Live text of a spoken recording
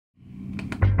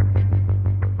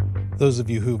Those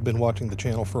of you who've been watching the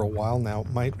channel for a while now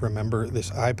might remember this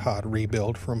iPod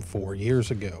rebuild from 4 years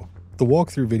ago. The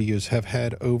walkthrough videos have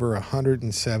had over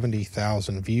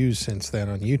 170,000 views since then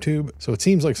on YouTube, so it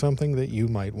seems like something that you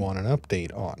might want an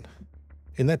update on.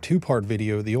 In that two-part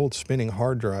video, the old spinning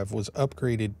hard drive was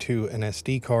upgraded to an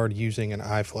SD card using an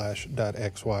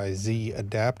iflash.xyz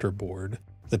adapter board.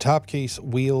 The top case,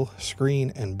 wheel,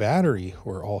 screen, and battery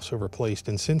were also replaced,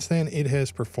 and since then it has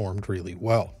performed really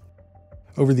well.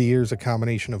 Over the years, a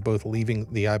combination of both leaving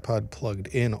the iPod plugged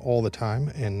in all the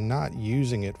time and not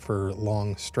using it for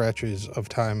long stretches of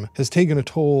time has taken a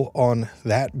toll on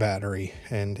that battery,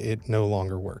 and it no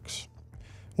longer works.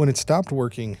 When it stopped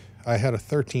working, I had a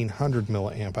 1300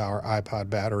 milliamp hour iPod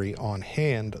battery on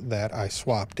hand that I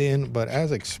swapped in, but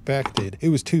as expected, it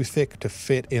was too thick to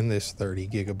fit in this 30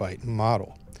 gigabyte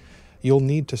model. You'll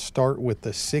need to start with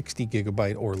the 60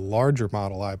 gigabyte or larger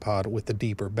model iPod with the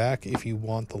deeper back if you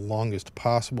want the longest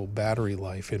possible battery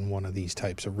life in one of these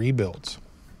types of rebuilds.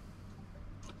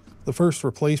 The first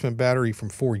replacement battery from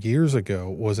 4 years ago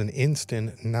was an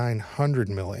instant 900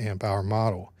 milliamp hour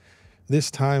model. This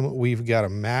time we've got a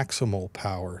maximal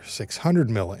power 600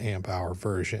 milliamp hour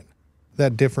version.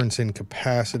 That difference in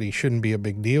capacity shouldn't be a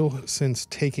big deal, since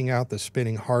taking out the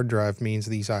spinning hard drive means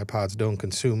these iPods don't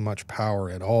consume much power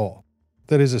at all.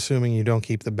 That is assuming you don't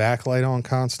keep the backlight on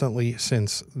constantly,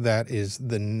 since that is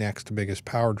the next biggest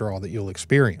power draw that you'll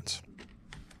experience.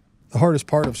 The hardest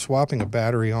part of swapping a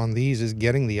battery on these is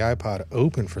getting the iPod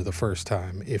open for the first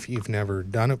time if you've never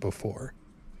done it before.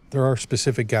 There are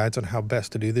specific guides on how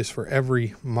best to do this for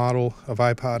every model of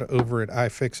iPod over at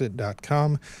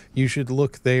ifixit.com. You should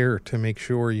look there to make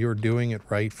sure you're doing it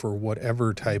right for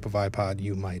whatever type of iPod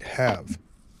you might have.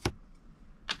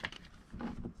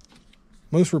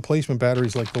 Most replacement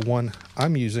batteries like the one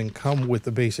I'm using come with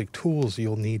the basic tools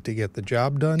you'll need to get the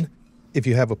job done. If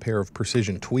you have a pair of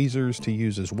precision tweezers to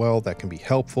use as well, that can be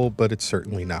helpful, but it's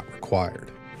certainly not required.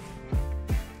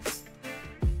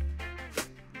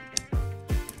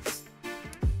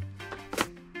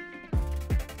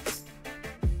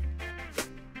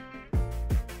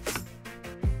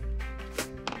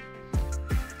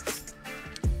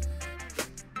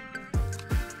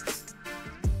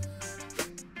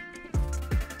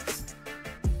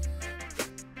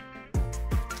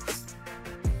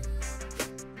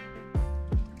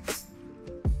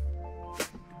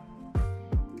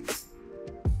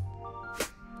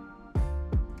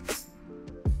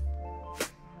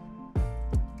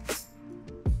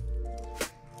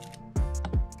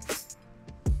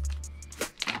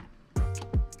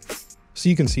 So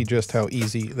you can see just how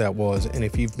easy that was, and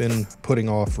if you've been putting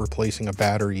off replacing a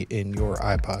battery in your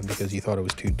iPod because you thought it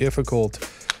was too difficult,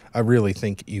 I really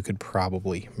think you could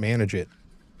probably manage it.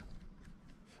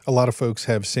 A lot of folks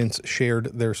have since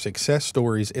shared their success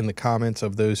stories in the comments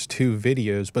of those two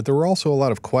videos, but there were also a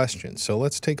lot of questions, so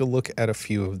let's take a look at a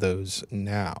few of those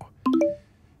now.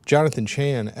 Jonathan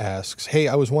Chan asks, "Hey,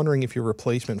 I was wondering if your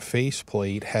replacement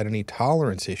faceplate had any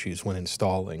tolerance issues when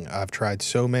installing. I've tried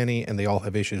so many and they all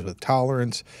have issues with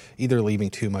tolerance, either leaving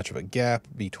too much of a gap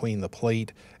between the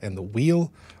plate and the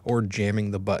wheel or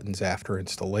jamming the buttons after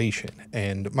installation."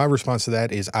 And my response to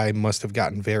that is I must have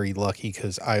gotten very lucky,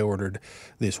 because I ordered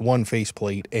this one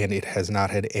faceplate and it has not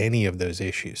had any of those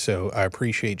issues. So I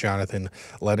appreciate Jonathan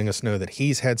letting us know that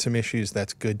he's had some issues.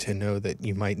 That's good to know that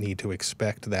you might need to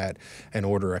expect that and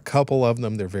order a couple of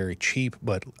them. They're very cheap,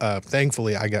 but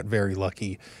thankfully I got very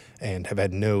lucky and have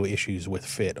had no issues with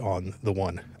fit on the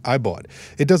one I bought.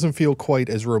 It doesn't feel quite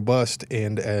as robust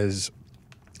and as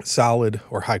solid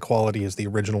or high quality as the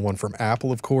original one from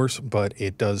Apple, of course, but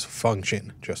it does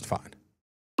function just fine.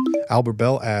 Albert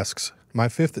Bell asks, "My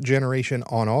 5th generation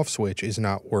on-off switch is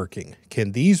not working.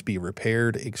 Can these be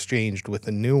repaired, exchanged with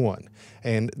a new one?"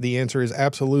 And the answer is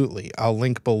absolutely. I'll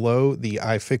link below the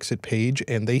iFixit page,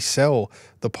 and they sell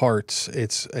the parts.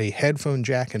 It's a headphone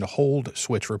jack and hold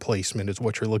switch replacement is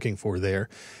what you're looking for there.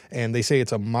 And they say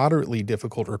it's a moderately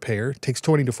difficult repair. It takes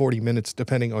 20 to 40 minutes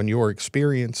depending on your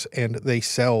experience, and they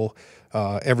sell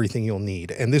everything you'll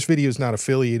need. And this video is not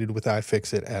affiliated with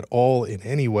iFixit at all in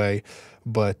any way,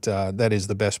 but that is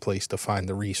the best place to find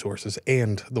the resources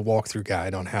and the walkthrough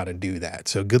guide on how to do that.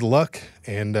 So good luck,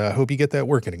 and hope you get that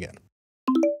working again.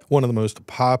 One of the most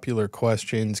popular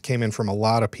questions came in from a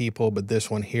lot of people, but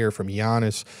this one here from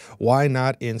Giannis: "Why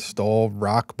not install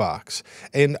Rockbox?"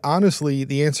 And honestly,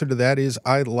 the answer to that is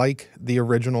I like the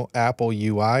original Apple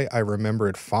UI. I remember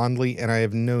it fondly, and I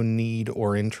have no need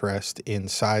or interest in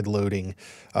sideloading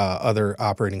other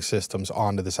operating systems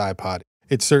onto this iPod.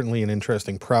 It's certainly an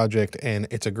interesting project, and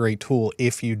it's a great tool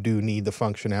if you do need the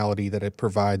functionality that it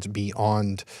provides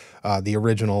beyond the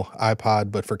original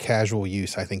iPod. But for casual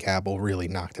use, I think Apple really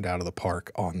knocked it out of the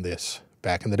park on this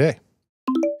back in the day.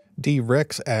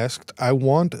 D-Rex asked, I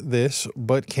want this,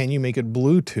 but can you make it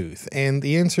Bluetooth? And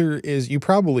the answer is you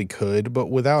probably could, but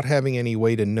without having any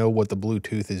way to know what the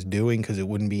Bluetooth is doing, because it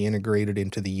wouldn't be integrated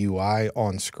into the UI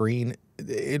on screen,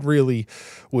 it really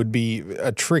would be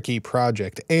a tricky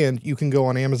project. And you can go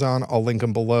on Amazon, I'll link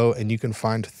them below, and you can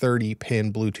find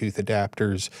 30-pin Bluetooth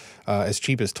adapters as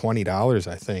cheap as $20,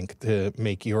 I think, to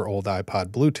make your old iPod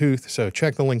Bluetooth. So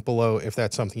check the link below if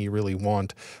that's something you really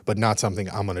want, but not something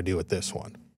I'm going to do with this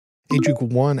one.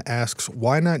 Ajuk1 asks,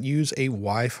 why not use a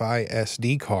Wi-Fi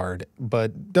SD card,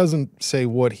 but doesn't say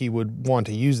what he would want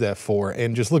to use that for.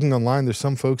 And just looking online, there's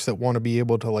some folks that want to be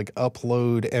able to like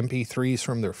upload MP3s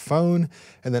from their phone,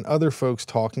 and then other folks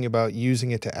talking about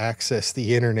using it to access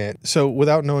the internet. So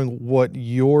without knowing what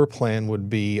your plan would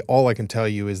be, all I can tell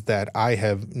you is that I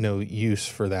have no use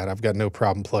for that. I've got no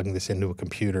problem plugging this into a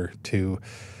computer to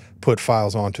put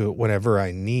files onto it whenever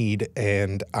I need,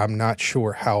 and I'm not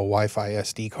sure how a Wi-Fi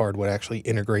SD card would actually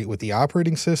integrate with the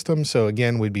operating system. So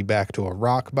again, we'd be back to a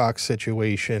Rockbox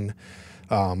situation.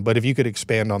 But if you could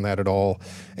expand on that at all,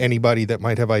 anybody that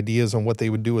might have ideas on what they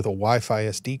would do with a Wi-Fi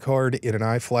SD card in an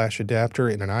iFlash adapter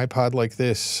in an iPod like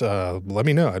this, let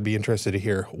me know. I'd be interested to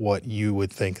hear what you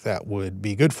would think that would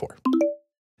be good for.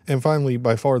 And finally,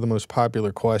 by far the most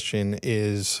popular question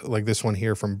is like this one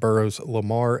here from Burroughs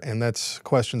Lamar, and that's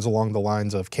questions along the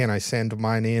lines of, can I send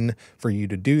mine in for you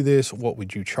to do this? What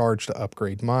would you charge to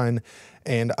upgrade mine?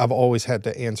 And I've always had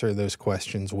to answer those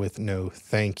questions with no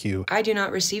thank you. I do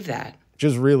not receive that.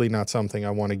 Just really not something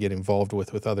I want to get involved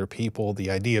with other people. The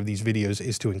idea of these videos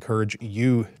is to encourage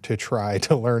you to try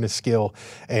to learn a skill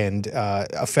and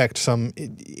affect some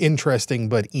interesting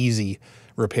but easy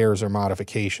repairs or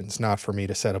modifications, not for me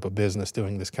to set up a business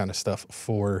doing this kind of stuff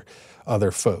for other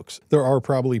folks. There are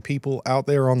probably people out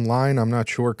there online, I'm not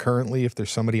sure currently if there's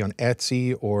somebody on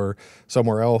Etsy or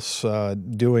somewhere else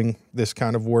doing this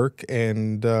kind of work,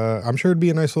 and I'm sure it'd be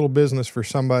a nice little business for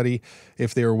somebody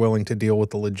if they were willing to deal with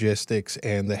the logistics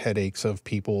and the headaches of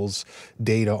people's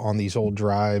data on these old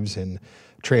drives and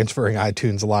transferring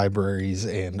iTunes libraries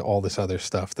and all this other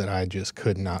stuff that I just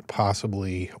could not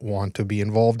possibly want to be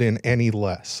involved in any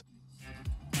less.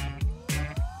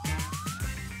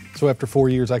 So after 4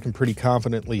 years, I can pretty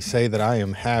confidently say that I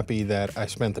am happy that I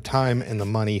spent the time and the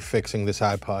money fixing this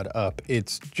iPod up.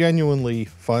 It's genuinely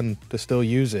fun to still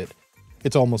use it.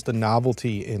 It's almost a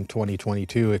novelty in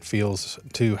 2022, it feels,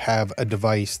 to have a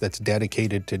device that's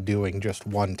dedicated to doing just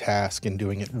one task and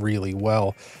doing it really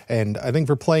well. And I think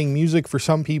for playing music, for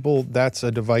some people, that's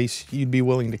a device you'd be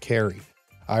willing to carry.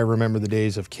 I remember the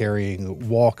days of carrying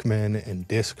Walkman and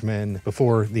Discman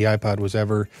before the iPod was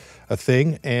ever a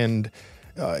thing, and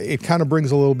it kind of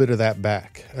brings a little bit of that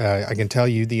back. I can tell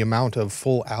you the amount of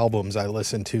full albums I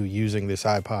listen to using this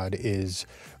iPod is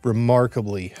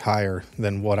remarkably higher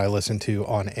than what I listen to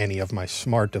on any of my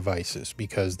smart devices,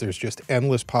 because there's just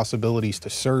endless possibilities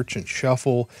to search and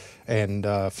shuffle and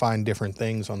find different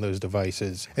things on those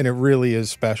devices. And it really is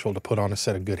special to put on a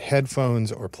set of good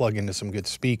headphones or plug into some good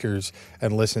speakers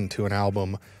and listen to an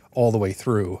album all the way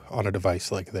through on a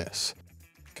device like this.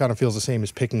 Kind of feels the same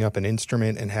as picking up an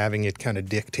instrument and having it kind of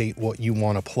dictate what you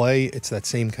want to play. It's that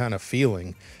same kind of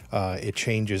feeling. It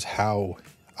changes how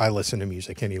I listen to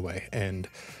music anyway, and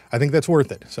I think that's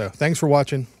worth it. So thanks for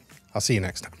watching. I'll see you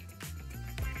next time.